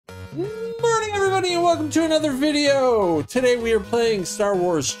Morning everybody and welcome to another video! Today we are playing Star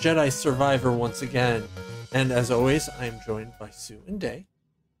Wars Jedi Survivor once again. And as always, I am joined by Sue and Day.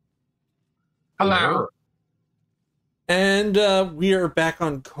 Hello. And we are back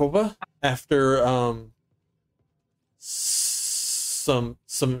on Koboh after some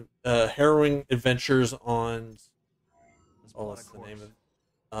harrowing adventures on what's the name of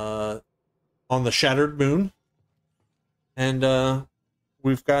it? On the Shattered Moon. And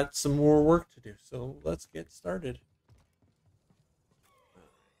we've got some more work to do, so let's get started.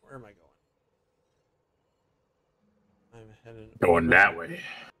 Where am I going? I'm headed Going that way.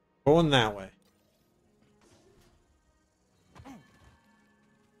 Going that way.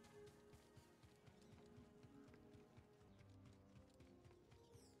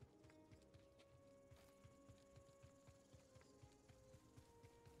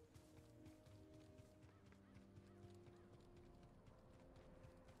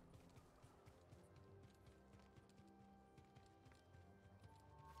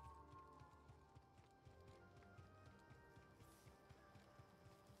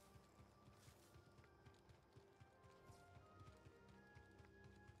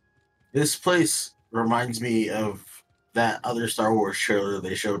 This place reminds me of that other Star Wars trailer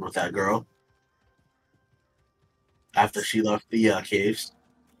they showed with that girl after she left the caves.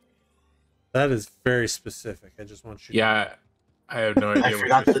 That is very specific. I just want you Yeah, I have no idea what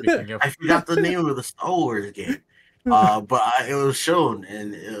you're speaking of. I forgot the name of the Star Wars game. It was shown,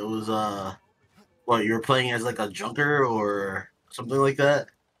 and it was what you were playing as, like a junker or something like that.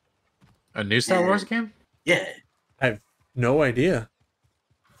 A new Star Wars game? Yeah, I have no idea.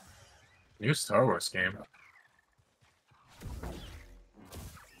 New Star Wars game.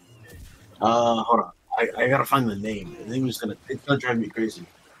 hold on. I gotta find the name. The name is it's gonna drive me crazy.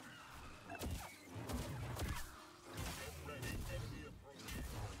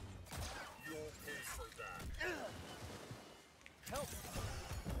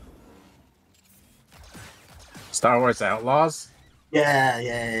 Star Wars Outlaws? Yeah,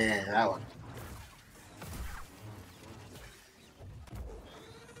 that one.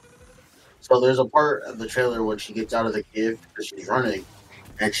 So there's a part of the trailer when she gets out of the cave because she's running,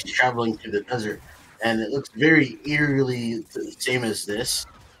 and she's traveling through the desert, and it looks very eerily the same as this,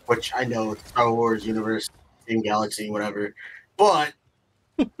 which I know it's Star Wars universe, same galaxy, whatever, but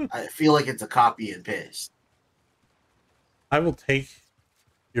I feel like it's a copy and paste. I will take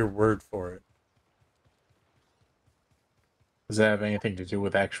your word for it. Does that have anything to do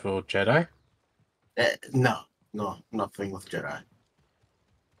with actual Jedi? No, nothing with Jedi.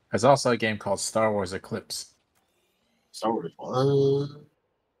 There's also a game called Star Wars Eclipse. Star Wars. What?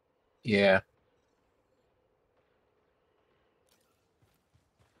 Yeah.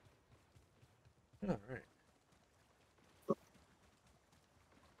 All right.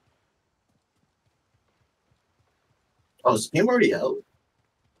 Oh, is the game already out?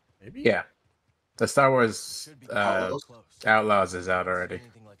 Maybe. Yeah. The Star Wars Outlaws is out already.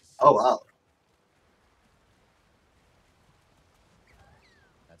 Oh, wow.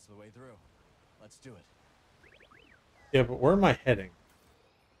 That's the way through. Let's do it. Yeah, but where am I heading?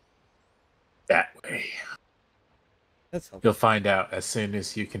 That way. That's helpful. You'll find out as soon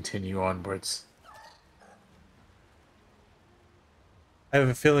as you continue onwards. I have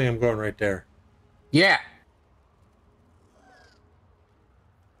a feeling I'm going right there. Yeah.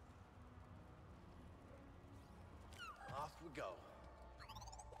 Off we go.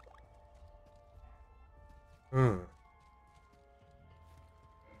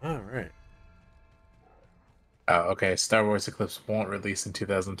 All right. Oh, okay. Star Wars Eclipse won't release in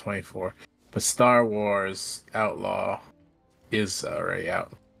 2024, but Star Wars Outlaw is already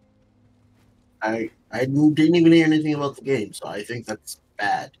out. I didn't even hear anything about the game, so I think that's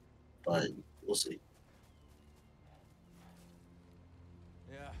bad, but we'll see.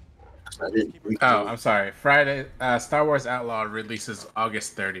 Yeah. I didn't Oh, I'm sorry. Friday, Star Wars Outlaw releases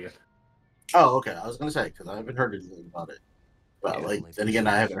August 30th. Oh, okay. I was gonna say because I haven't heard anything about it. But Yeah. then again,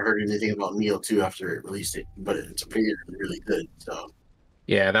 I haven't heard anything about Neo 2 after it released it. But it's appeared really good. So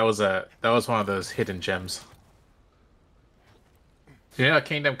Yeah, that was one of those hidden gems. You know,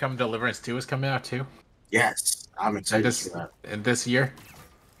 Kingdom Come Deliverance 2 is coming out too. yes, I'm excited for that. In this year.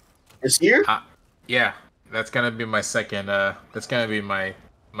 This year? Yeah, that's gonna be my second. That's gonna be my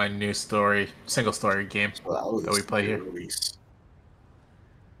new single story game that we play here. Release.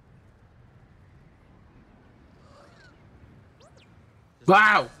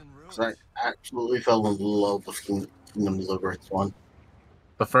 Wow! I absolutely fell in love with Kingdom Deliverance 1.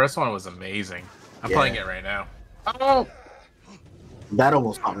 The first one was amazing. I'm Yeah. playing it right now. Oh! That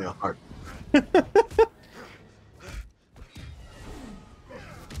almost caught me off guard.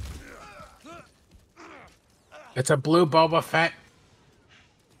 It's a blue Boba Fett.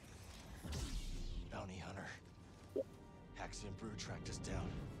 Bounty hunter. Haxion Brood tracked us down.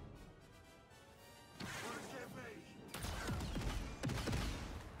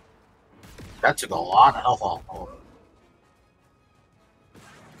 That took a lot of health off.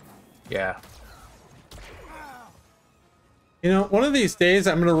 Yeah. You know, one of these days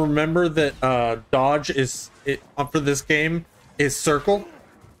I'm gonna remember that dodge is for this game is circle.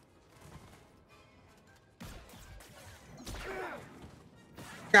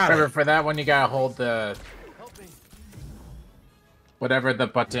 Remember, for that one, you gotta hold the whatever the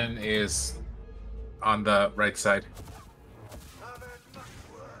button is on the right side.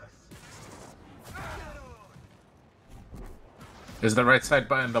 Is the right side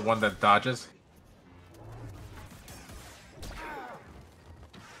button the one that dodges?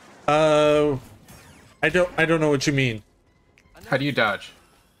 I don't know what you mean. How do you dodge?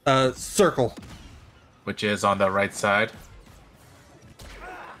 Circle. Which is on the right side.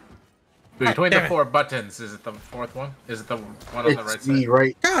 Between the four buttons, is it the fourth one? Is it the one on the right side?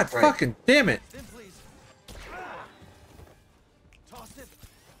 Right. God fucking damn it. Toss it.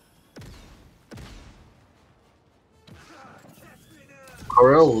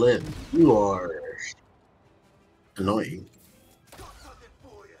 Corel Lynn, you are annoying.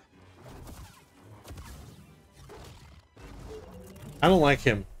 I don't like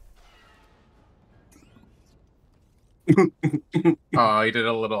him. Oh, he did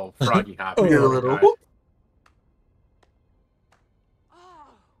a little froggy hop. Oh, Did a little.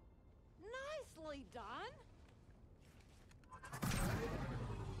 Oh, nicely done.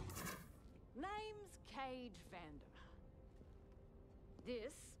 Name's Cage Vander.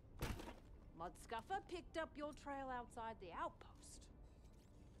 This Mudscuffer picked up your trail outside the outpost.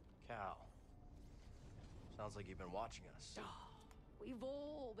 Cal. Sounds like you've been watching us. We've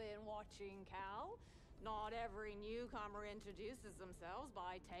all been watching, Cal. Not every newcomer introduces themselves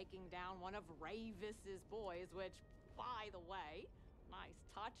by taking down one of Ravis's boys, which, by the way, nice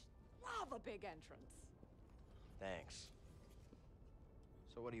touch. Love a big entrance. Thanks.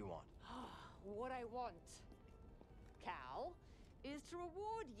 So what do you want? What I want, Cal, is to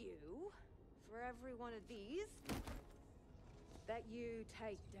reward you for every one of these that you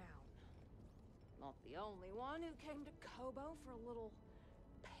take down. Not the only one who came to Koboh for a little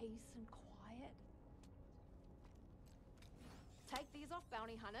peace and quiet. Take these off,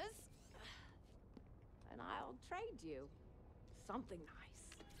 bounty hunters, and I'll trade you something nice.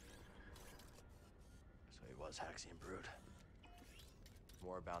 So he was Haxion Brood.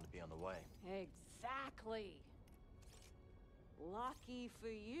 More bound to be on the way. Exactly. Lucky for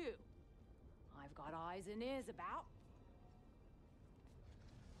you. I've got eyes and ears about.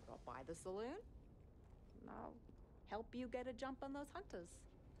 Drop by the saloon, and I'll help you get a jump on those hunters.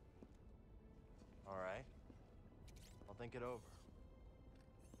 All right. I'll think it over.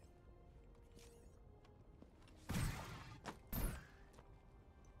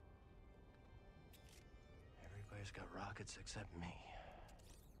 Everybody's got rockets except me.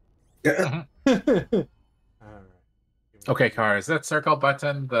 Okay, Car, is that circle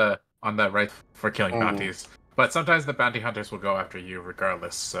button on the right for killing bounties? But sometimes the bounty hunters will go after you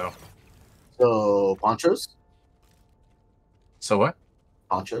regardless, so... So, ponchos? So what?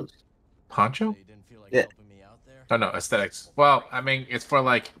 Ponchos? Poncho? You didn't feel like Yeah. helping me out there? Oh no, aesthetics. Well, I mean, it's for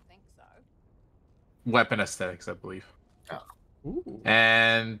like I think so. weapon aesthetics, I believe. Ooh.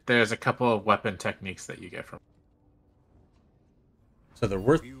 And there's a couple of weapon techniques that you get from. So they're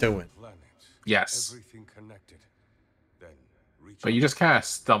worth doing. Yes. Everything connected. Then reach But you just kind of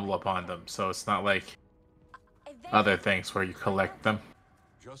stumble upon them, so it's not like other things where you collect them.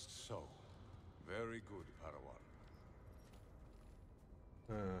 just so. Very good, Padawan.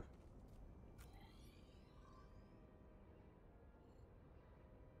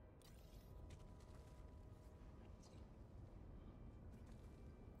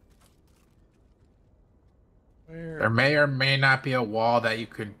 There may or may not be a wall that you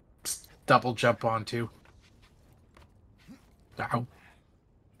could double jump onto. Ow.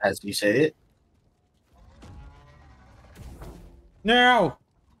 As you say it. No.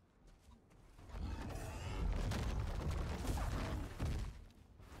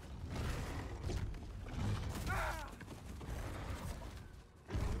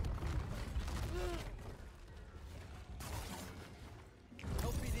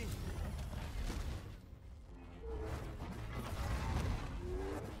 LPD.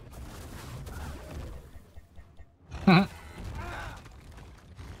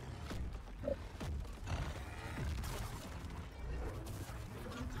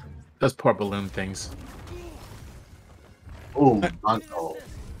 Those poor balloon things. Oh, Monto.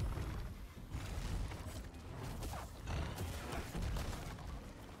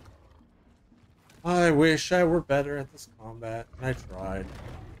 I wish I were better at this combat, and I tried.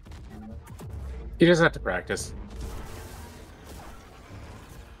 You just have to practice.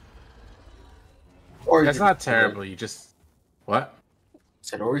 Or That's not terrible. You just what?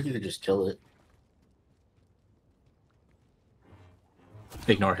 Said, or you could just kill it.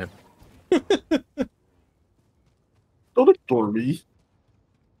 Ignore him. Don't ignore me.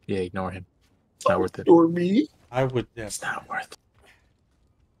 Yeah, ignore him. It's not worth it. Ignore me. I would. Yeah. It's not worth it.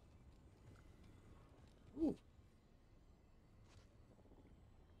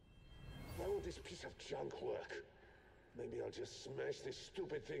 Why won't this piece of junk work? Maybe I'll just smash this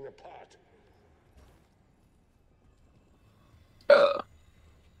stupid thing apart.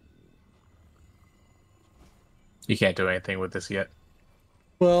 You can't do anything with this yet.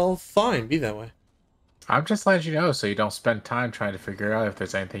 Well, fine. Be that way. I'm just letting you know so you don't spend time trying to figure out if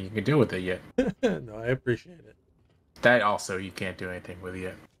there's anything you can do with it yet. No, I appreciate it. That also you can't do anything with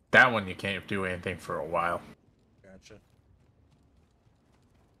yet. That one you can't do anything for a while. Gotcha.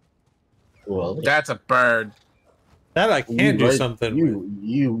 Well, That's a bird. That I can do write- something with.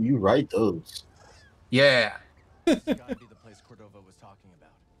 You write those. Yeah. This has gotta be the place Cordova was talking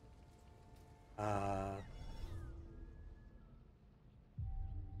about.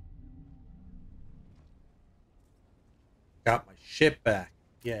 Got my ship back.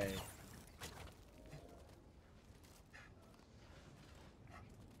 Yay.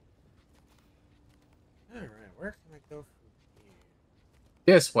 Alright, where can I go from here?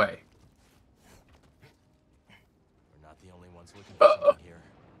 This way. We're not the only ones looking for something here.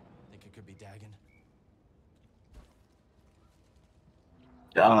 Think it could be Dagon?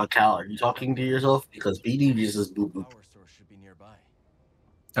 Cal, are you talking to yourself? Because BD uses boop boop. Power source should be nearby.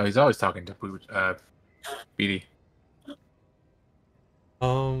 Oh, he's always talking to BD.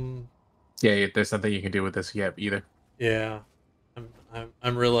 Yeah, there's nothing you can do with this yet either. Yeah.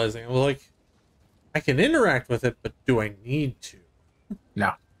 I'm realizing, well, like, I can interact with it, but do I need to?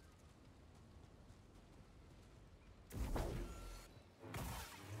 No.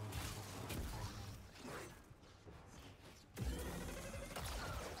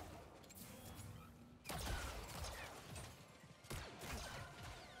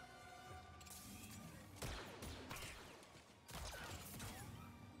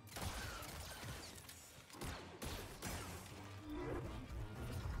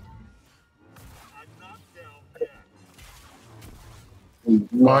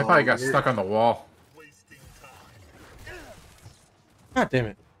 Oh, I thought he got stuck on the wall. God damn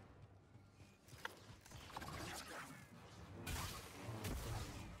it.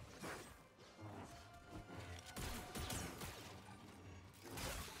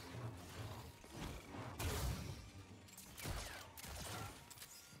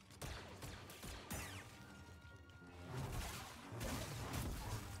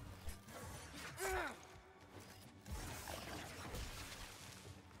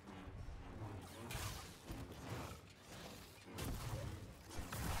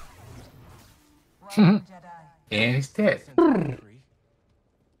 Welcome, Jedi. And he's dead. Centauri Cree?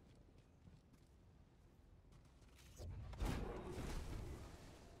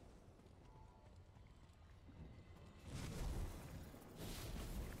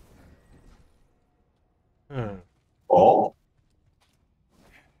 Huh. Oh.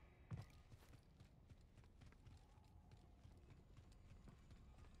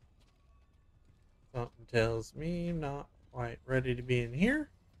 Something tells me I'm not quite ready to be in here.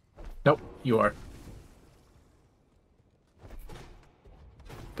 Nope, you are.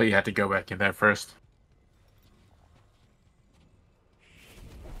 But you have to go back in there first.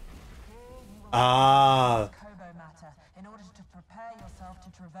 Ah. Koboh matter in order to prepare yourself to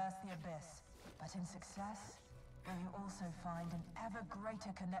traverse the abyss. But in success, will you also find an ever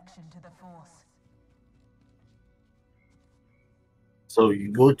greater connection to the Force? So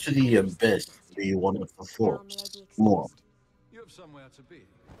you go to the abyss. Do you want the force more? You have somewhere to be.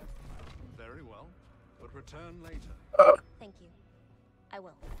 Very well, but return later. Thank you. I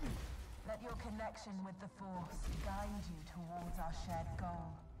will. Let your connection with the Force guide you towards our shared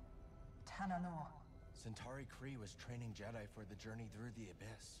goal. Tanalorr. Centauri Cree was training Jedi for the journey through the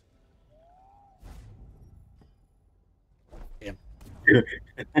abyss.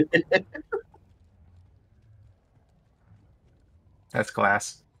 That's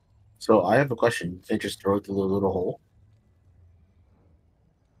glass. So I have a question. They just throw it through the little hole.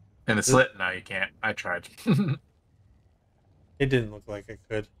 In the slit? No, you can't. I tried. It didn't look like I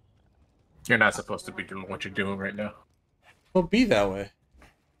could. You're not supposed to be doing what you're doing right now. Well, be that way.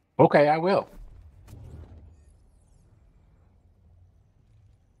 Okay, I will.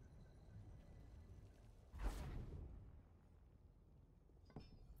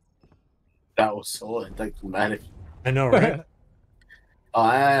 That was so anticlimactic. I know, right? Oh,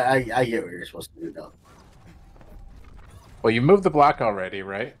 I get what you're supposed to do though. Well, you moved the block already,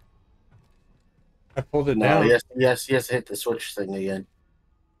 right? I pulled it No, down. yes, hit the switch thing again.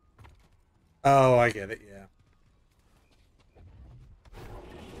 Oh, I get it. Yeah.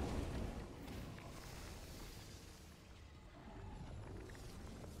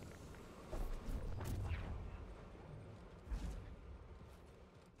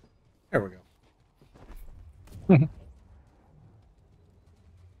 There we go.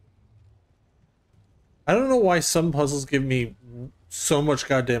 I don't know why some puzzles give me so much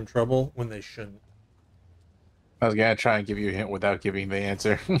goddamn trouble when they shouldn't. I was gonna try and give you a hint without giving the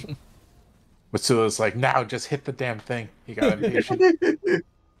answer. But Sula's like, now just hit the damn thing. He got impatient.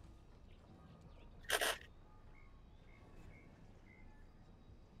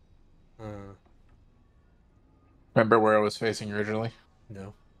 Remember where I was facing originally?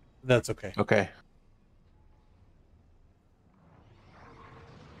 No. That's okay. Okay.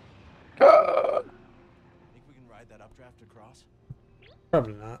 Think we can ride that updraft across?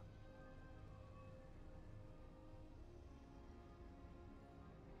 Probably not.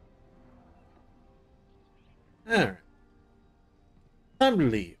 Alright. Time to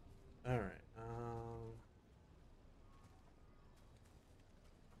leave. Alright.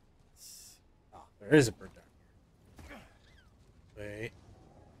 Oh, there is a bird down here. Wait.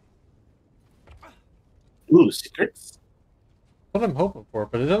 Ooh, secrets. What I'm hoping for,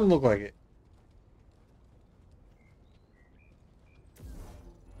 but it doesn't look like it.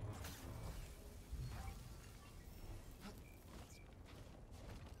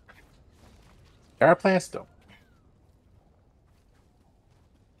 Power plant still.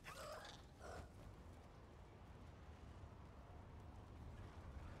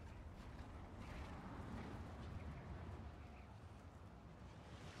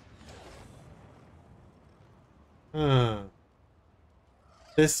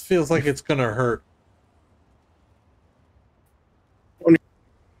 This feels like it's gonna hurt.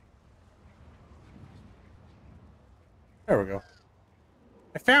 There we go.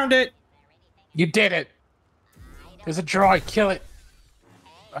 I found it! You did it! There's a droid, kill it!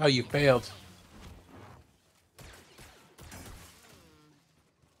 Oh, you failed.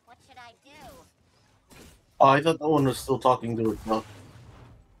 What should I do? Oh, I thought that one was still talking to itself.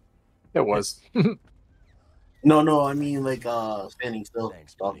 It was. No, I mean like standing still,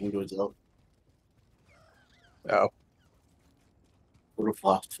 Thanks, talking to itself. Oh. Would have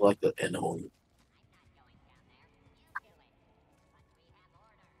lost like the animal.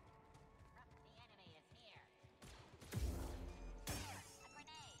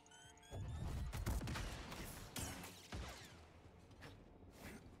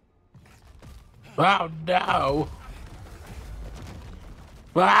 Oh no!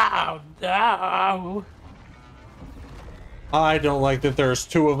 Oh no! I don't like that there's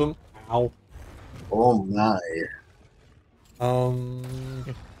two of them. Ow. Oh my.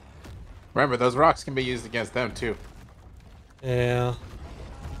 Remember, those rocks can be used against them too. Yeah.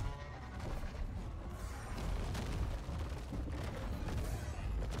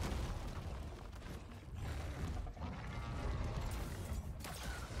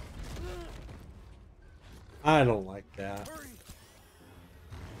 I don't like that.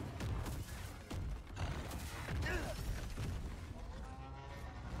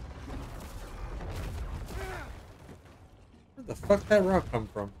 Where the fuck that rock come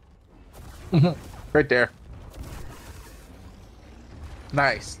from? Right there.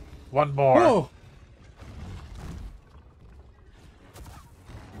 Nice. One more. Whoa!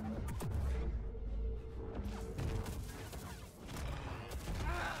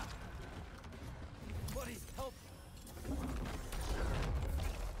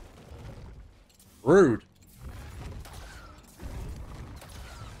 Rude.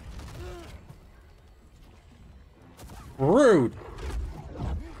 Rude.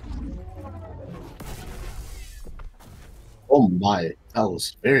 Oh my, that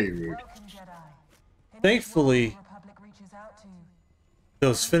was very rude. Thankfully,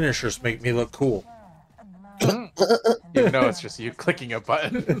 those finishers make me look cool. Even though it's just you clicking a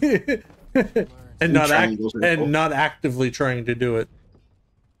button. and not actively trying to do it.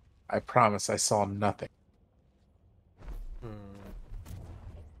 I promise I saw nothing.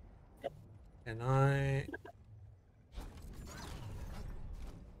 Can I?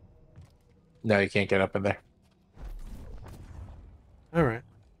 No, you can't get up in there. All right.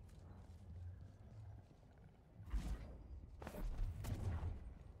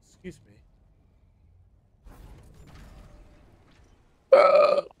 Excuse me.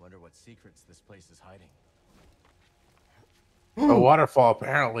 Wonder what secrets this place is hiding. A waterfall,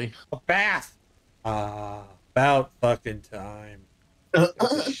 apparently. A bath. Ah, about fucking time.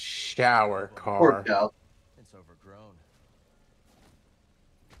 It's a shower Poor car. cow. It's overgrown.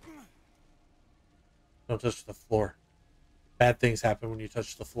 Don't touch the floor. Bad things happen when you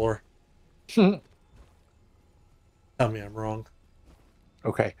touch the floor. Okay, Tell me I'm wrong.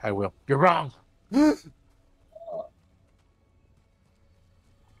 I will. You're wrong. Can't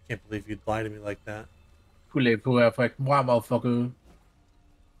believe you'd lie to me like that. Voulez-vous avec moi, motherfucker?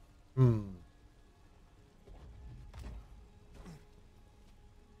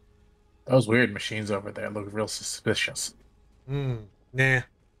 Those weird machines over there look real suspicious. Nah.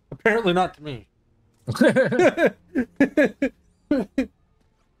 Apparently not to me.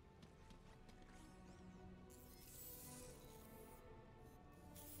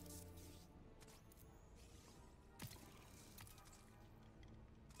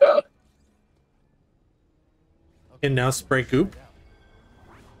 And now spray goop.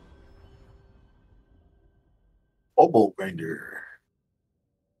 Koboh grinder.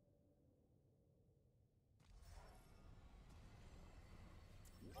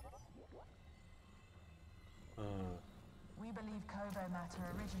 We believe Koboh matter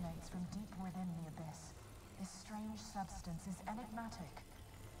originates from deep within the abyss. This strange substance is enigmatic,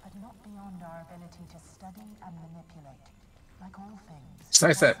 but not beyond our ability to study and manipulate. Like all things. It's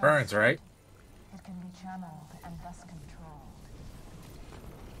nice that burns, right? It can be channeled and thus controlled.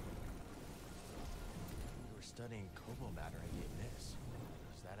 We were studying Koboh matter in the abyss.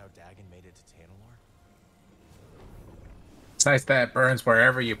 Is that how Dagon made it to Tanalorr? It's nice that it burns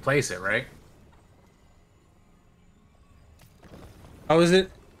wherever you place it, right? Oh, is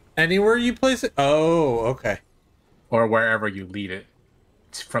it anywhere you place it? Oh, okay. Or wherever you lead it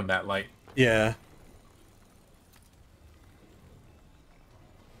from that light. Yeah.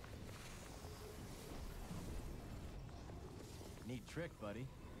 Neat trick, buddy.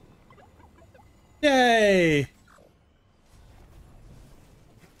 Yay!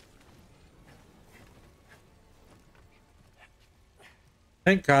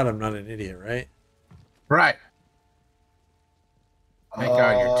 Thank God I'm not an idiot, right? Right. Thank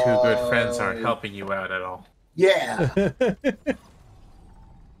God your two good friends aren't helping you out at all. Yeah.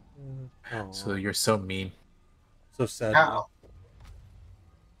 So you're so mean. So sad. How?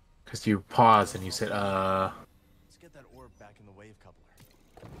 Because you paused and you said, Let's get that orb back in the wave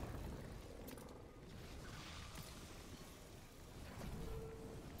coupler.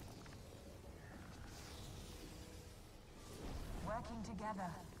 Working together,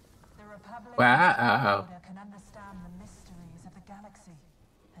 the Republic Wow. and the Order can understand the mysteries of the galaxy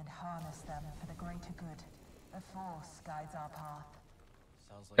and harness them for the greater good. The Force guides our path.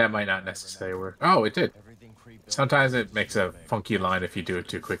 Sounds like that might not necessarily work. Oh, it did. everything Kree built Sometimes is it makes so a big. funky line if you do it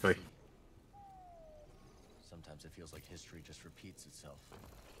too quickly. Sometimes it feels like history just repeats itself.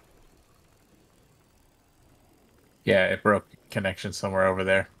 Yeah, it broke connection somewhere over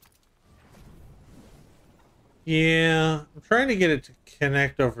there. Yeah, I'm trying to get it to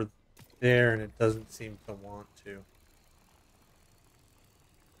connect over there, and it doesn't seem to want to.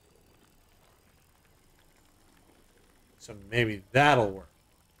 So maybe that'll work.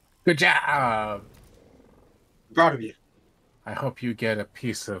 Good job! Proud of you. I hope you get a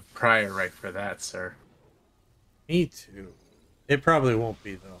piece of prior right for that, sir. Me too. It probably won't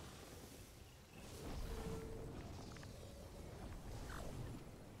be, though.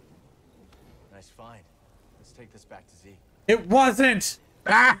 Nice find. Let's take this back to Z. It wasn't!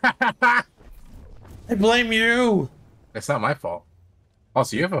 I blame you! That's not my fault.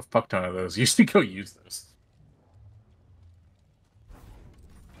 Also, you have a fuck ton of those. You should go use those.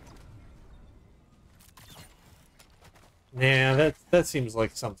 Yeah, that seems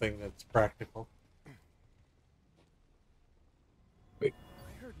like something that's practical. I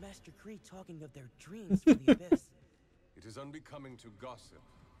heard Master Kree talking of their dreams from the abyss. It is unbecoming to gossip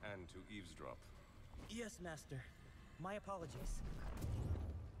and to eavesdrop. Yes, Master. My apologies.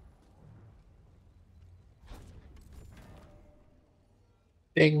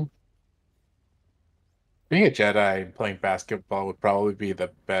 Ding. Being a Jedi and playing basketball would probably be the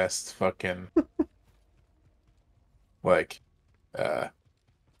best fucking like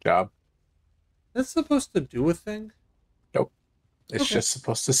job. That's supposed to do a thing? Nope. It's Okay. just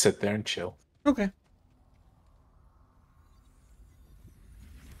supposed to sit there and chill. Okay.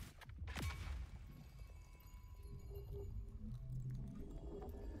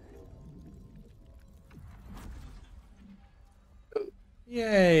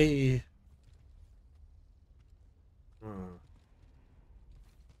 Yay.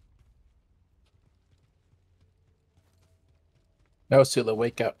 No, Sula,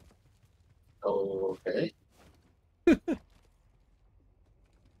 wake up. Okay.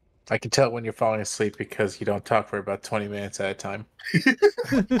 I can tell when you're falling asleep because you don't talk for about 20 minutes at a time.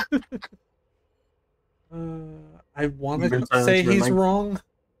 I want You've been to silent say for he's 19 wrong.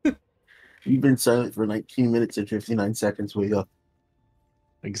 You've been silent for 19 minutes and 59 seconds. Wake up.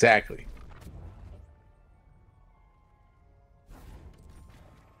 Exactly.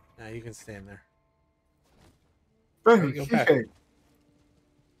 Nah, you can stand there. Where you go back? Where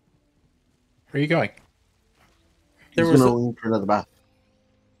are you going? There He's was gonna leave for another bath.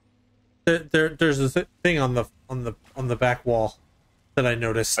 there's a thing on the back wall that I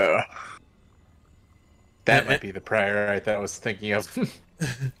noticed. That might be the priorite that I was thinking of.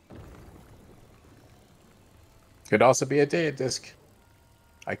 Could also be a data disc.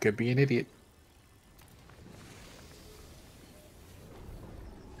 I could be an idiot.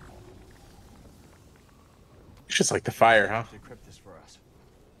 It's just like the fire, huh? Decrypt this for us.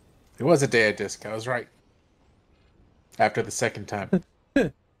 It was a data disc. I was right. After the second time.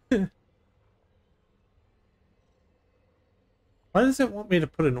 Why does it want me to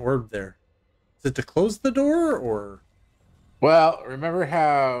put an orb there? Is it to close the door or? Well, remember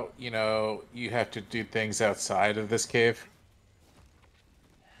how, you have to do things outside of this cave?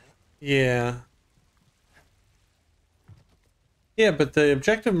 Yeah. Yeah, but the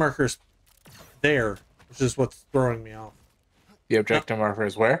objective marker's there, which is what's throwing me off. The objective marker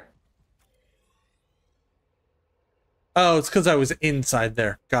is where? Oh, it's because I was inside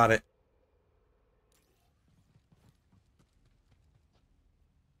there. Got it.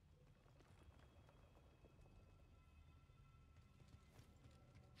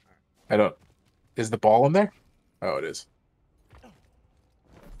 I don't... Is the ball in there? Oh, it is.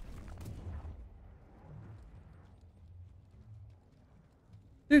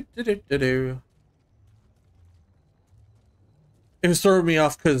 Do. It was throwing me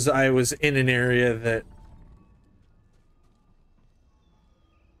off because I was in an area that...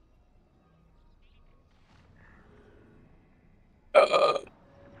 Another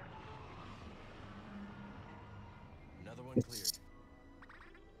one cleared.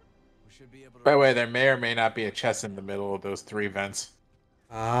 We should be able to. By the way, there may or may not be a chest in the middle of those 3 vents.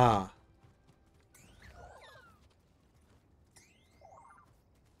 Ah.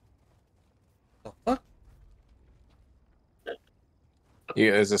 The fuck?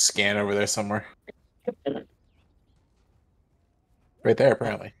 Yeah, there's a scan over there somewhere. Right there,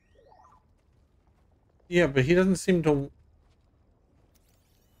 apparently. Yeah, but he doesn't seem to...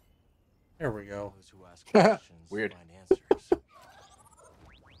 There we go. Those who ask questions Weird. find answers. Thanks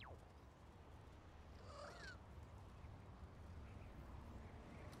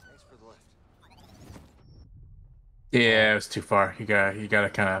for the lift. Yeah, it was too far. You gotta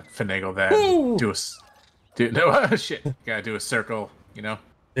kind of finagle that. Woo! No shit. You gotta do a circle.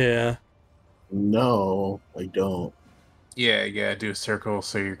 Yeah. No, I don't. Yeah, you gotta do a circle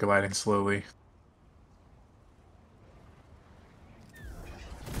so you're gliding slowly.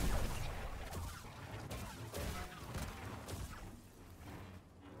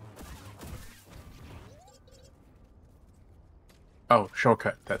 Oh,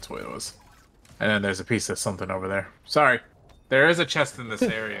 shortcut. That's what it was. And then there's a piece of something over there. Sorry. There is a chest in this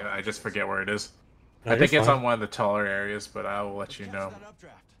area. I just forget where it is. No, I think you're it's fine. on one of the taller areas, but I will let you know.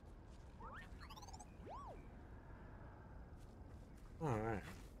 Alright.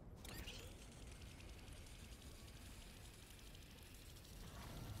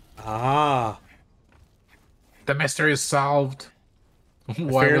 Ah. The mystery is solved.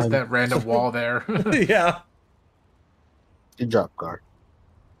 Why was that random wall there? Yeah. Good job, Gar.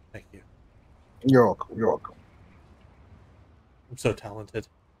 Thank you. You're welcome. You're welcome. I'm so talented.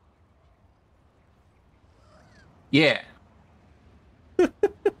 Yeah.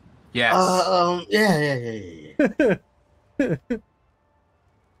 Yes. Yeah.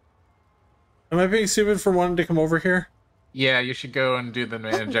 Am I being stupid for wanting to come over here? Yeah, you should go and do the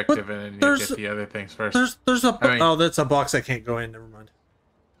main objective and then you get the other things first. There's a... oh, that's a box I can't go in. Never mind.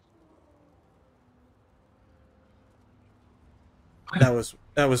 That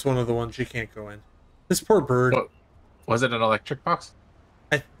was one of the ones you can't go in. This poor bird. What? Was it an electric box?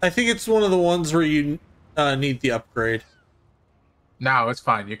 I think it's one of the ones where you need the upgrade. No, it's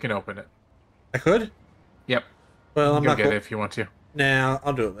fine. You can open it. I could? Yep. Well, I'm You'll not get going... it if you want to. Nah,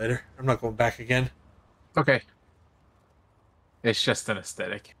 I'll do it later. I'm not going back again. Okay. It's just an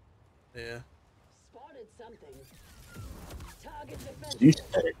aesthetic. Yeah. Spotted something. Target defense. You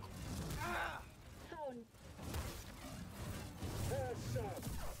said it. Heads up.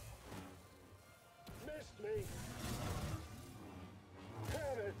 Missed me.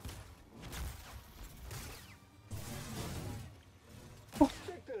 Had it.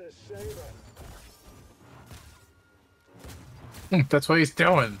 Stick to the saber. That's what he's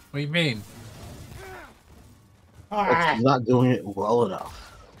doing. What do you mean? But he's not doing it well enough.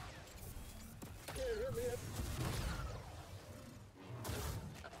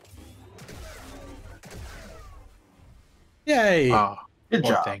 Yay! Oh, Good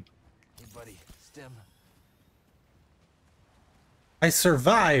poor job. thing. Hey, buddy. Stim. I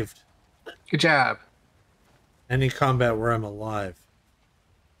survived Good job. any combat where I'm alive.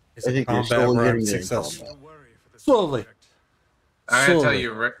 Is I a think you're combat slowly where I'm getting there in successful. combat. Slowly. I'm gonna tell Slowly.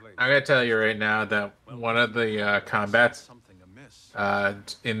 you. I'm gonna tell you right now that one of the combats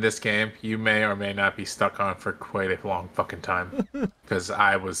in this game, you may or may not be stuck on for quite a long fucking time. Because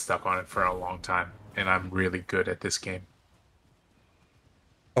I was stuck on it for a long time, and I'm really good at this game.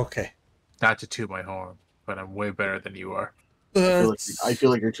 Okay. Not to toot my horn, but I'm way better than you are. I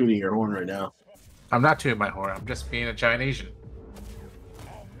feel like you're tooting your horn right now. I'm not tooting my horn. I'm just being a giant Asian.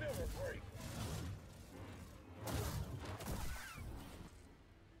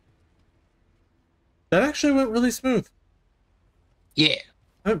 That actually went really smooth. Yeah.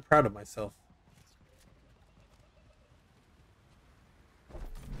 I'm proud of myself.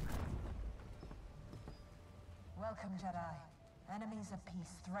 Welcome, Jedi. Enemies of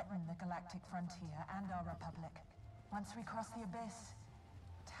peace threaten the galactic frontier and our republic. Once we cross the abyss,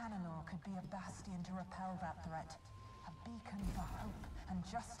 Tanalorr could be a bastion to repel that threat. A beacon for hope and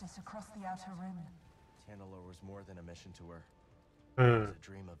justice across the Outer Rim. Tanalorr was more than a mission to her. It was a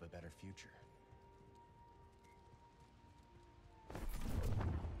dream of a better future.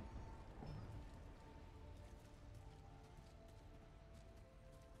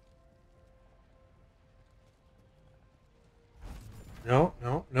 No.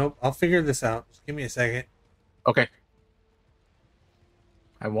 I'll figure this out. Just give me a second. Okay.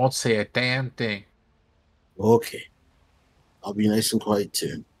 I won't say a damn thing. Okay. I'll be nice and quiet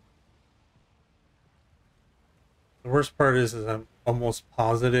too. The worst part is I'm almost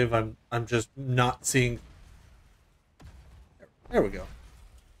positive I'm just not seeing. There we go.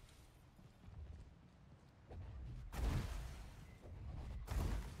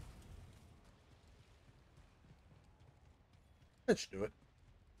 That should do it.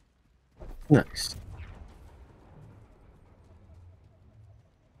 Nice.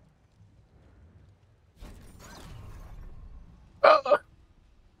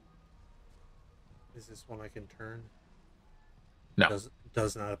 Is this one I can turn? No.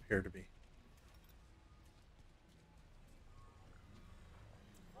 Does not appear to be.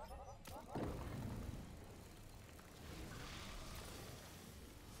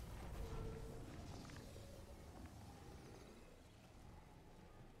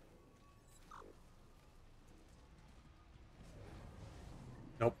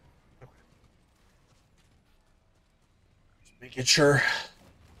 Nope. Okay. Just making sure.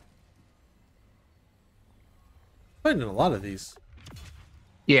 Finding a lot of these.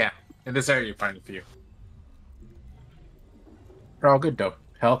 Yeah. In this area, you find a few. They're all good, though.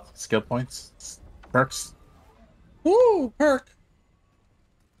 Health, skill points, perks. Woo! Perk!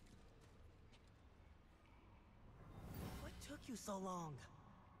 What took you so long?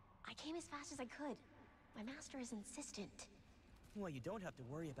 I came as fast as I could. My master is insistent. Well, you don't have to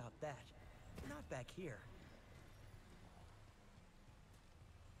worry about that. Not back here.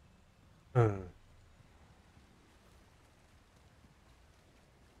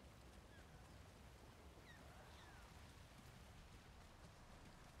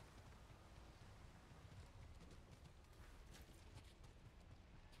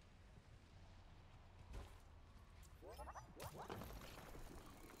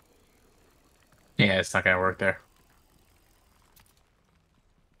 Yeah, it's not gonna work there.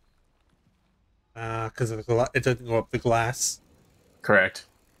 Because it doesn't go up the glass. Correct.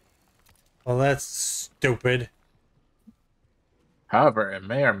 Well, that's stupid. However, it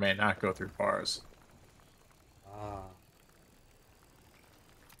may or may not go through bars. Ah.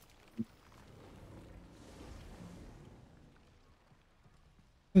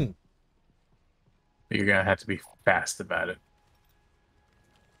 You're gonna have to be fast about it.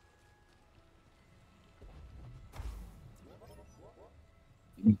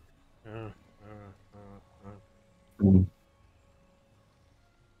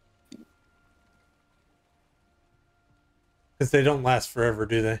 Because they don't last forever,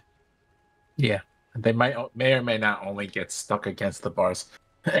 do they? Yeah, they may or may not only get stuck against the bars.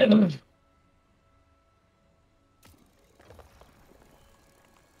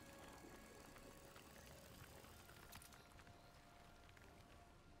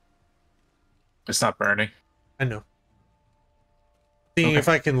 It's not burning. I know. Seeing if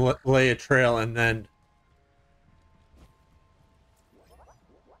I can lay a trail and then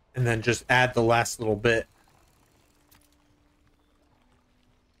just add the last little bit.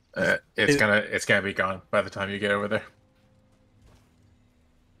 It's gonna be gone by the time you get over there.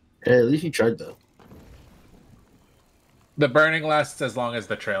 Hey, at least you tried though. The burning lasts as long as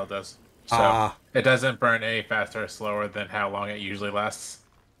the trail does. So it doesn't burn any faster or slower than how long it usually lasts.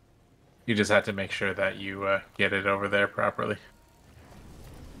 You just have to make sure that you get it over there properly.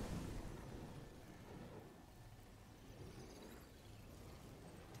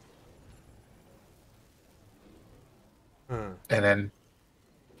 And then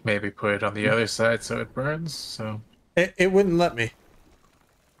maybe put it on the other side so it burns. So it wouldn't let me.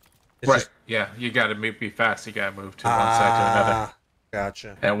 It's right. Yeah, you gotta be fast. You gotta move to one side to another.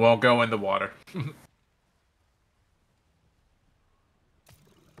 Gotcha. And it won't go in the water.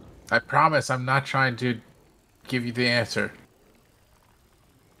 I promise I'm not trying to give you the answer.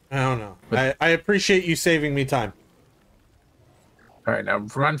 I don't know. I appreciate you saving me time. Alright, now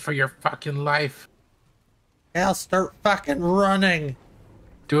run for your fucking life. I'll start fucking running.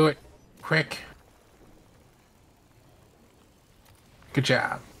 Do it. Quick. Good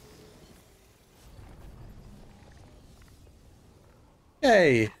job.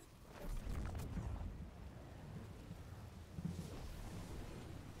 Yay.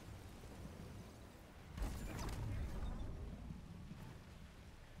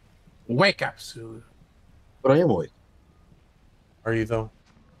 Wake up, Sue. But I am awake. Are you though?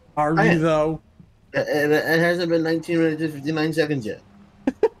 Are you though? It hasn't been 19 minutes and 59 seconds yet.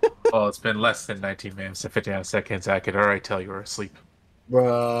 Well, it's been less than 19 minutes and 59 seconds. I could already tell you were asleep.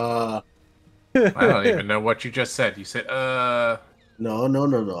 Bruh. I don't even know what you just said. You said, No.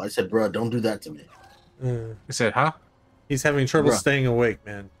 I said, bruh, don't do that to me. You said, huh? He's having trouble staying awake,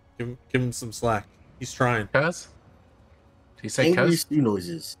 man. Give him some slack. He's trying. Cuz? Did he say Angry cuz? Sue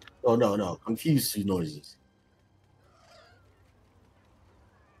noises. Oh, no. Confused Sue noises.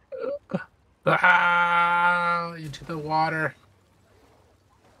 Ah, into the water.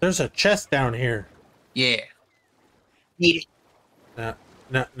 There's a chest down here. Yeah. Eat it.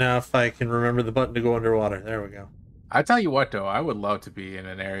 Now, if I can remember the button to go underwater. There we go. I tell you what, though, I would love to be in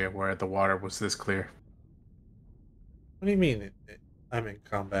an area where the water was this clear. What do you mean? I'm in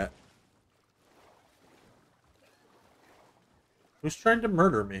combat. Who's trying to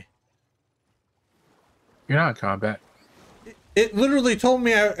murder me? You're not in combat. It literally told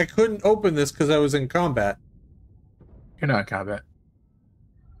me I couldn't open this because I was in combat. You're not in combat.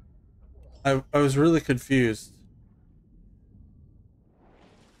 I was really confused.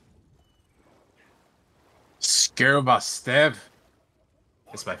 Scarobastev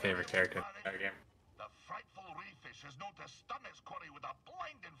is my favorite character in that game. The frightful reefish is known to stun his quarry with a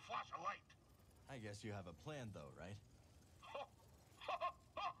blinding flash of light. I guess you have a plan, though, right?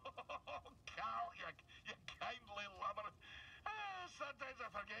 Carl, you kindly lover. Sometimes I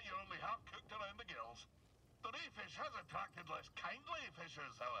forget you're only half cooked around the gills. The reefish has attracted less kindly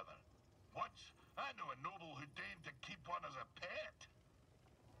fishers, however. Once, I knew a noble who deigned to keep one as a pet.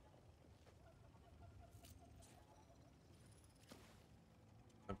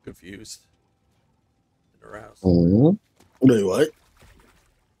 I'm confused and aroused. Wait, what?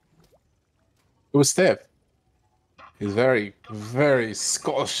 It was Steve. He's very, very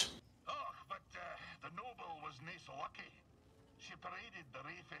Scottish. But the noble was nae so lucky. She paraded the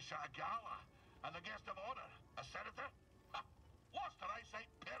reefish at a gala, and the guest of honor, a senator, lost her eyesight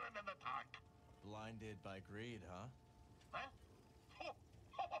peering in the tank. Blinded by greed, huh? Huh?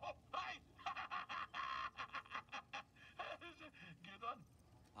 Aye! Good one.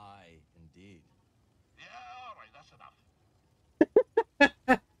 Aye, indeed. Yeah, all right, that's enough.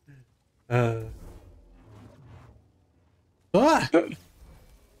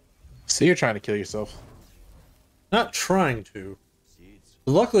 So you're trying to kill yourself. Not trying to.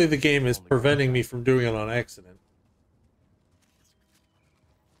 Luckily, the game is preventing me from doing it on accident.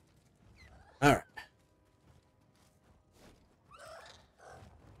 Alright.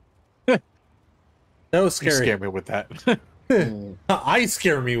 That was scary. You scared me with that. I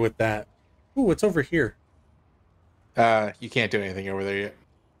scare me with that. Ooh, what's over here? You can't do anything over there yet.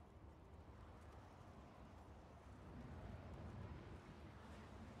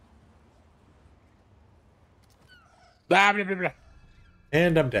 Blah, blah, blah, blah.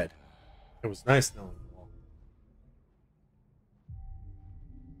 And I'm dead. It was nice knowing you all.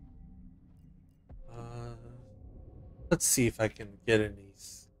 Let's see if I can get any...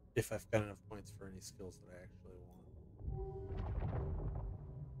 If I've got enough points for any skills that I actually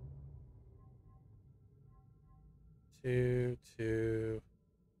want. Two.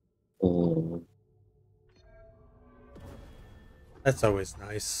 That's always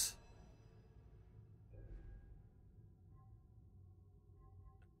nice.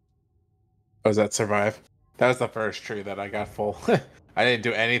 Oh, is that survive? That was the first tree that I got full. I didn't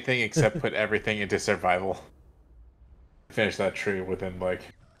do anything except put everything into survival. Finish that tree within like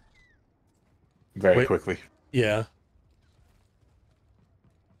very quickly. Yeah.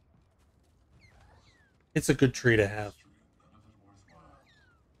 It's a good tree to have.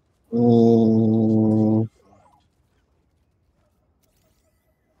 Mm,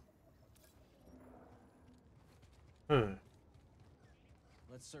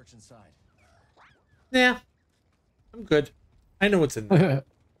 Let's search inside. Yeah. I'm good. I know what's in there.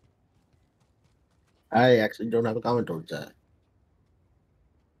 I actually don't have a comment towards that.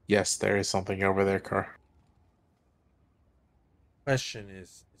 Yes, there is something over there, Car. Question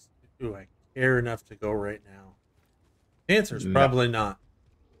is do I care enough to go right now? The answer is No. probably not.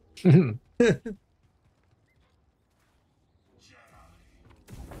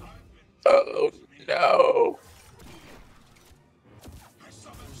 Oh no.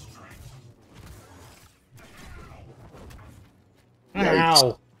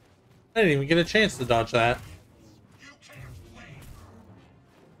 Ow! I didn't even get a chance to dodge that.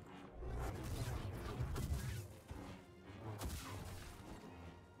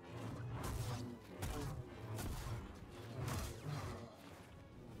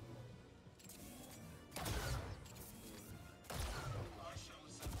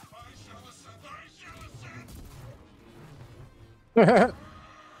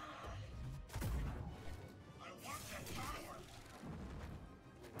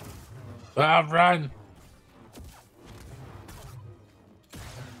 Run!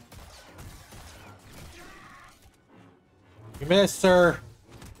 You missed, sir.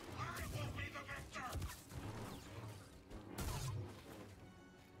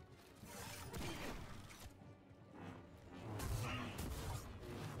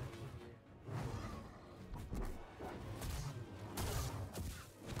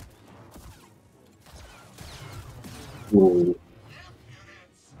 Ooh.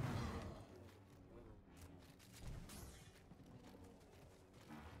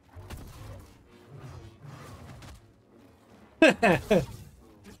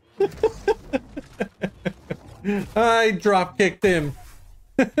 I drop kicked him.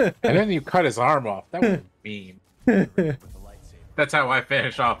 And then you cut his arm off. That was mean. That's how I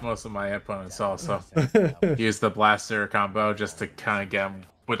finish off most of my opponents also. Use the blaster combo just to kind of get them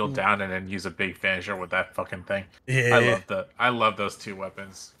whittled down and then use a big finisher with that fucking thing. Yeah. I love those two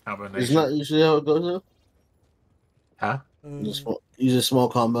weapons combination. It's not usually how it goes, though. Huh? Use a small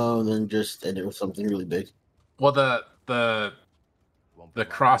combo and then just end it with something really big. Well, the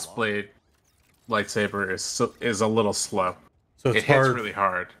crossblade lightsaber is a little slow. So it's it hits hard. really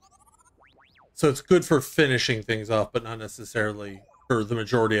hard. So it's good for finishing things off, but not necessarily for the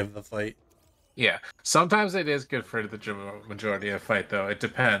majority of the fight. Yeah, sometimes it is good for the majority of the fight, though. It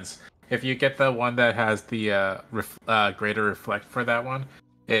depends. If you get the one that has the greater reflect for that one,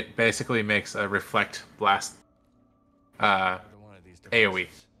 it basically makes a reflect blast AoE.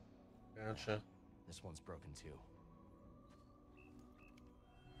 Gotcha. This one's broken too.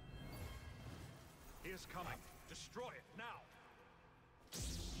 He is coming. Destroy it now.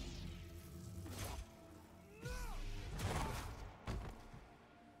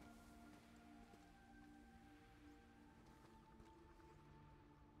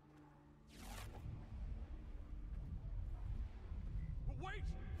 Wait!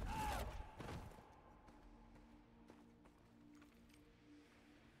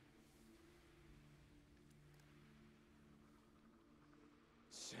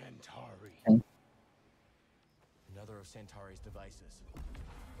 Centauri. Another of Centauri's devices.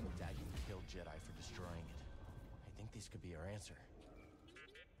 Dagon killed Jedi for destroying it. I think these could be our answer.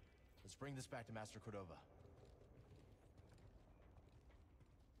 Let's bring this back to Master Cordova.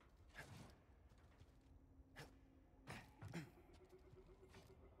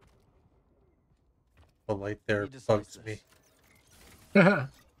 The light there bugs me. It's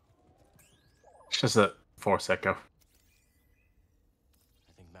just a force echo. I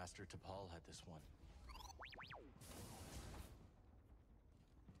think Master T'Pol had this one.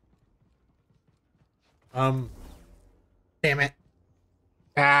 Damn it.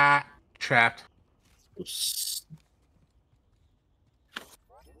 Ah, trapped.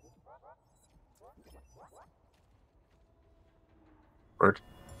 Bird.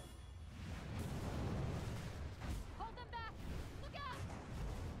 Hold them back! Look out!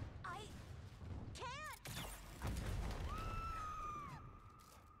 I can't!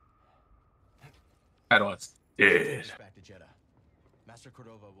 That one's dead. Back to Jedha. Master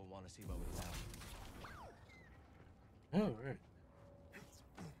Cordova will want to see what we found. Oh, right.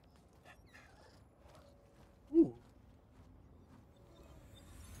 Ooh.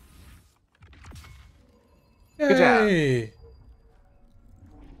 Good job. Yay!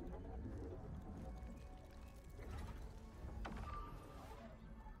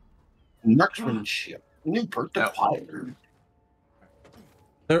 Marksmanship. New perk acquired.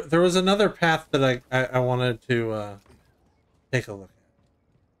 There was another path that I wanted to take a look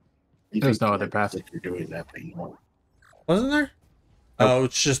at. There's no other path. If you're doing that thing. Wasn't there? Oh,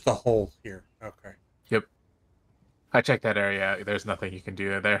 it's just the hole here. Okay. Yep. I checked that area out. There's nothing you can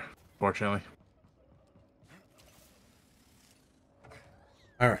do there, fortunately.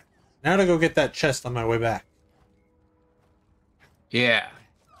 All right. Now to go get that chest on my way back. Yeah.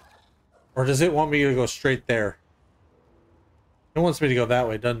 Or does it want me to go straight there? It wants me to go that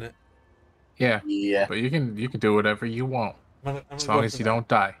way, doesn't it? Yeah. Yeah. But you can do whatever you want. I'm gonna As go long for as you that. don't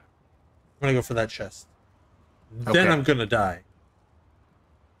die. I'm gonna go for that chest. Okay. Then I'm gonna die.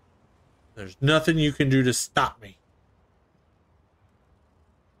 There's nothing you can do to stop me.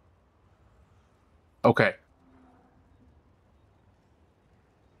 Okay.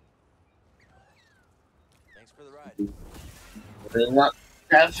 Thanks for the ride.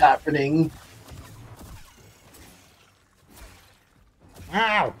 That's happening.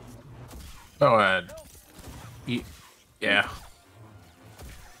 Ow! Oh, yeah.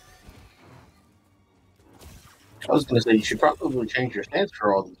 I was gonna say you should probably change your stance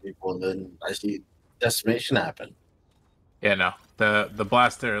for all these people, and then I see decimation happen. Yeah, no. The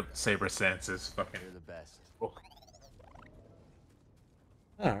blaster saber stance is fucking. You're the best. Cool.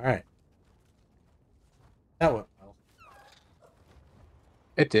 All right. That went well.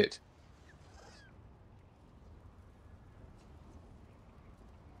 It did.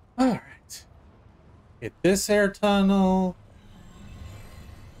 All right. Get this air tunnel.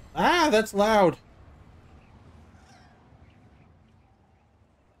 Ah, that's loud.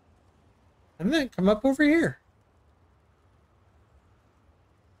 And then come up over here.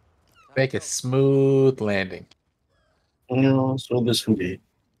 Make a smooth landing. No, so this can be.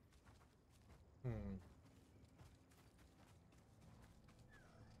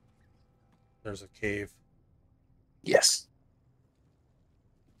 There's a cave. Yes.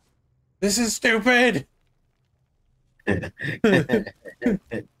 This is stupid. You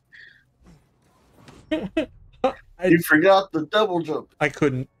forgot the double jump. I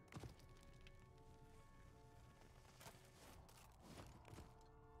couldn't.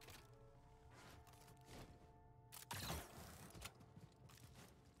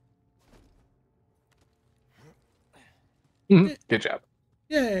 Good job.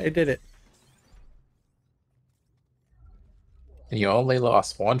 Yeah, I did it. And you only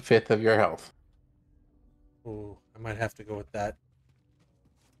lost 1/5 of your health. Ooh, I might have to go with that.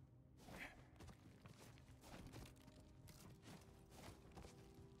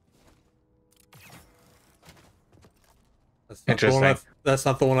 That's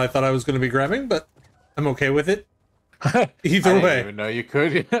not the one I thought I was going to be grabbing, but I'm okay with it. Either I way. didn't even know you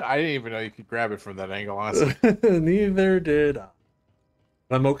could. I didn't even know you could grab it from that angle, honestly. Neither did I.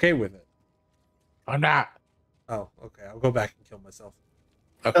 But I'm okay with it. I'm not. Oh, okay. I'll go back and kill myself.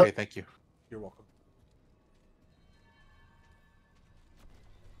 Okay, thank you. You're welcome.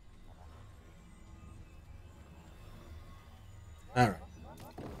 All right.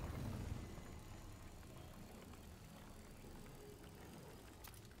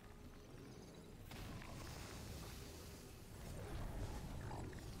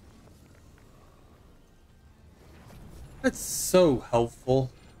 That's so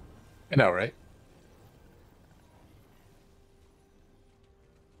helpful. I know, right?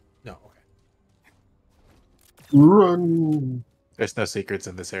 No, okay. Run. There's no secrets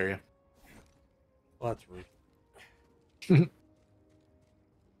in this area. Well, that's rude.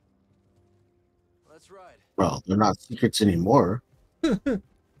 Let's ride. Well, they're not secrets anymore. The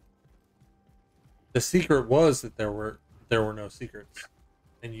secret was that there were no secrets,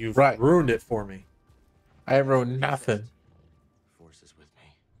 and you've ruined it for me. I ruined nothing. Force is with me.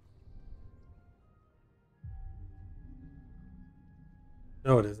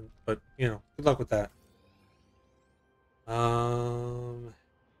 No, it isn't. But you know, good luck with that. All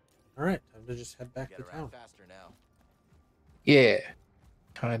right, time to just head back to town. Faster now. Yeah.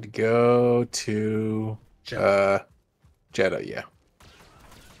 Time to go to Jedha, yeah.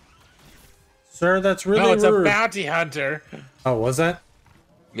 Sir, that's really no, it's rude. a bounty hunter. Oh, was that?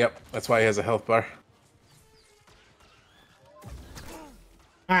 Yep, that's why he has a health bar.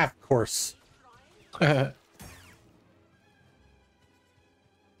 Ah, of course. You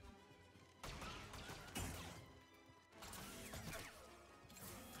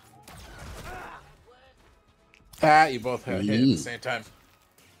both hit at the same time.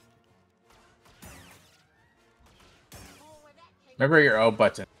 Remember your O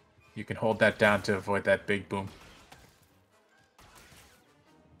button. You can hold that down to avoid that big boom.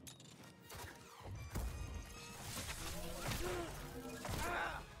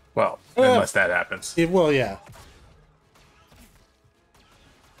 Well, unless that happens. Well, yeah.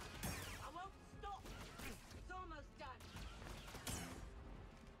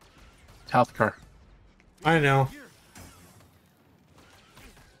 Health car. I know.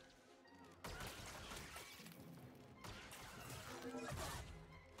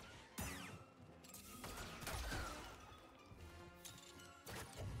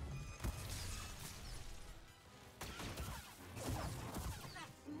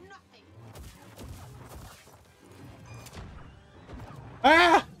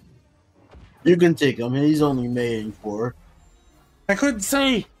 Ah! You can take him. He's only made for. I couldn't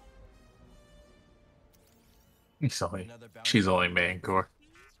see. She's only main core.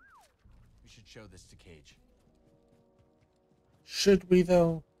 We should show this to Cage. Should we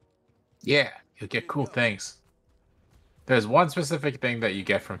though? Yeah, you'll get cool things. There's one specific thing that you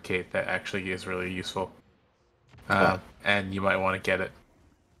get from Kate that actually is really useful. And you might want to get it.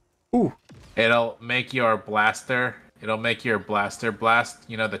 Ooh. It'll make your blaster blast,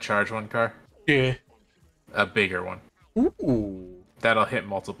 you know, the charge one car? Yeah. A bigger one. Ooh. That'll hit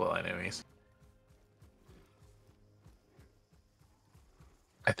multiple enemies.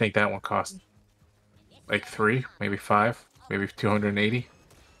 I think that one cost like 3, maybe 5, maybe 280.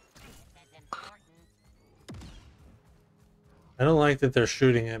 I don't like that they're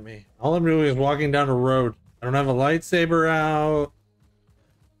shooting at me. All I'm doing is walking down a road. I don't have a lightsaber out.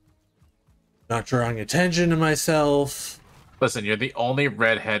 Not drawing attention to myself. Listen, you're the only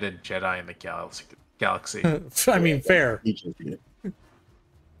red-headed Jedi in the galaxy. I mean, fair.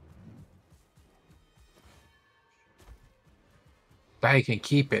 Now you can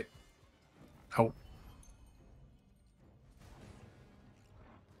keep it. Oh.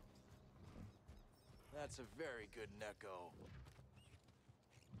 That's a very good Neko.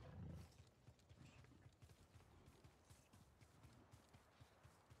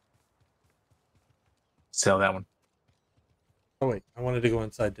 Sell that one. Oh wait, I wanted to go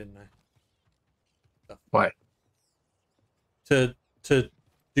inside, didn't I? What? To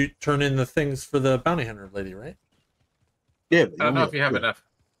turn in the things for the bounty hunter lady, right? Yeah. I don't know if you have enough.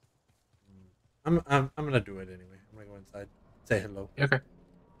 I'm gonna do it anyway. I'm gonna go inside. Say hello. Okay.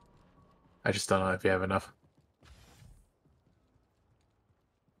 I just don't know if you have enough.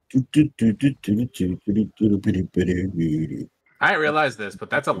 I realize this, but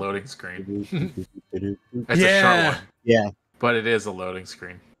that's a loading screen. It's a short one. Yeah. But it is a loading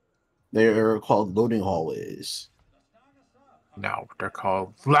screen. They're called loading hallways. No, they're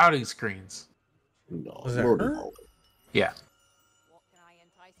called loading screens. No, Was that loading her? hallway. Yeah. What can I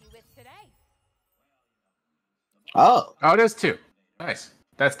entice you with today? Oh. Oh, there's 2. Nice.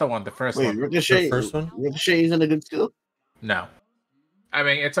 That's the one, the first Wait, one. Ricochet. The first one? Ricochet isn't a good skill? No. I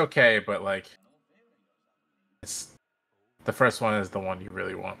mean, it's okay, but like, it's the first one is the one you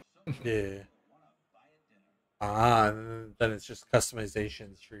really want. Yeah. Ah, and then it's just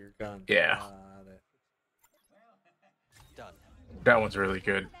customizations for your gun. Yeah. Got it. Done. That one's really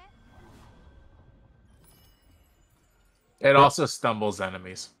good. It also stumbles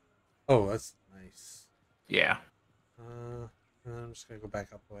enemies. Oh, that's nice. Yeah. I'm just gonna go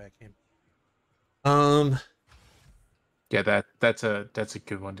back up the way I came. Yeah, that's a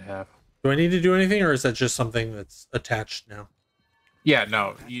good one to have. Do I need to do anything, or is that just something that's attached now? Yeah,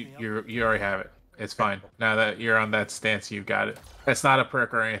 no, you already have it. It's fine. Now that you're on that stance, you got it. It's not a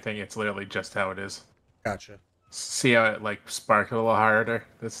perk or anything. It's literally just how it is. Gotcha. See how it like sparkled a little harder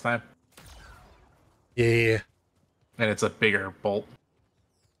this time? Yeah. And it's a bigger bolt.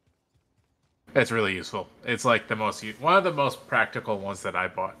 It's really useful. It's like one of the most practical ones that I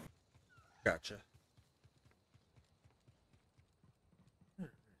bought. Gotcha. All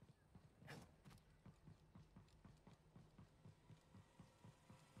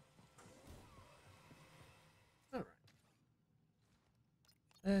right.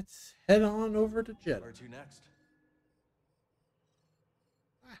 Let's head on over to Jedha. Where to next?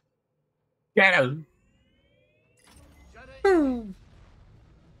 Get him! Boom.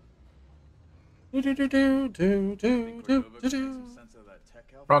 Wrong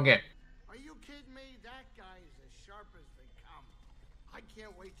game. Are you kidding me? That guy is as sharp as they come. I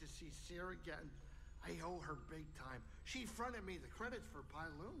can't wait to see Sarah again. I owe her big time. She fronted me the credits for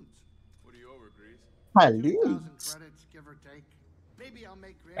Pyloons. What are you over, Grease? 2,000 credits, give or take. Maybe I'll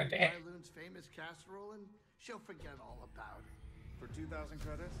make Granny Pyloon's famous casserole and she'll forget all about it. For 2,000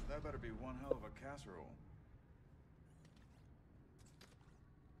 credits, that better be one hell of a casserole.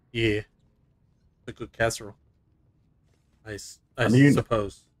 Yeah. A good casserole. I mean-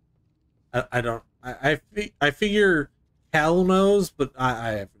 suppose. I don't. I figure Cal knows, but I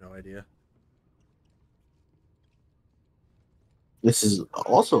have no idea. This is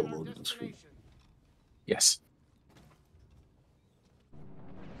also a loading screen. Yes.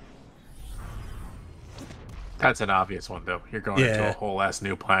 That's an obvious one, though. You're going into a whole ass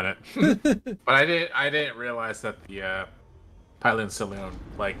new planet. But I didn't realize that the Pylon Saloon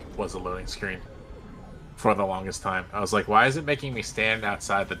was a loading screen for the longest time. I was like, why is it making me stand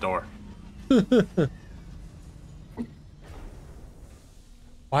outside the door?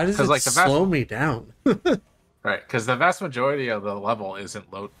 Why does it slow me down? Right, because the vast majority of the level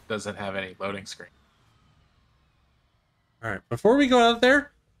doesn't have any loading screen. All right, before we go out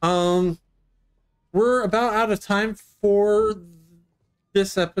there, we're about out of time for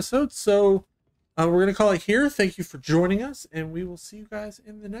this episode, so we're gonna call it here. Thank you for joining us, and we will see you guys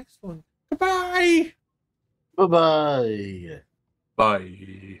in the next one. Goodbye. Bye-bye.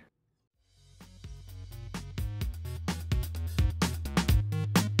 Bye.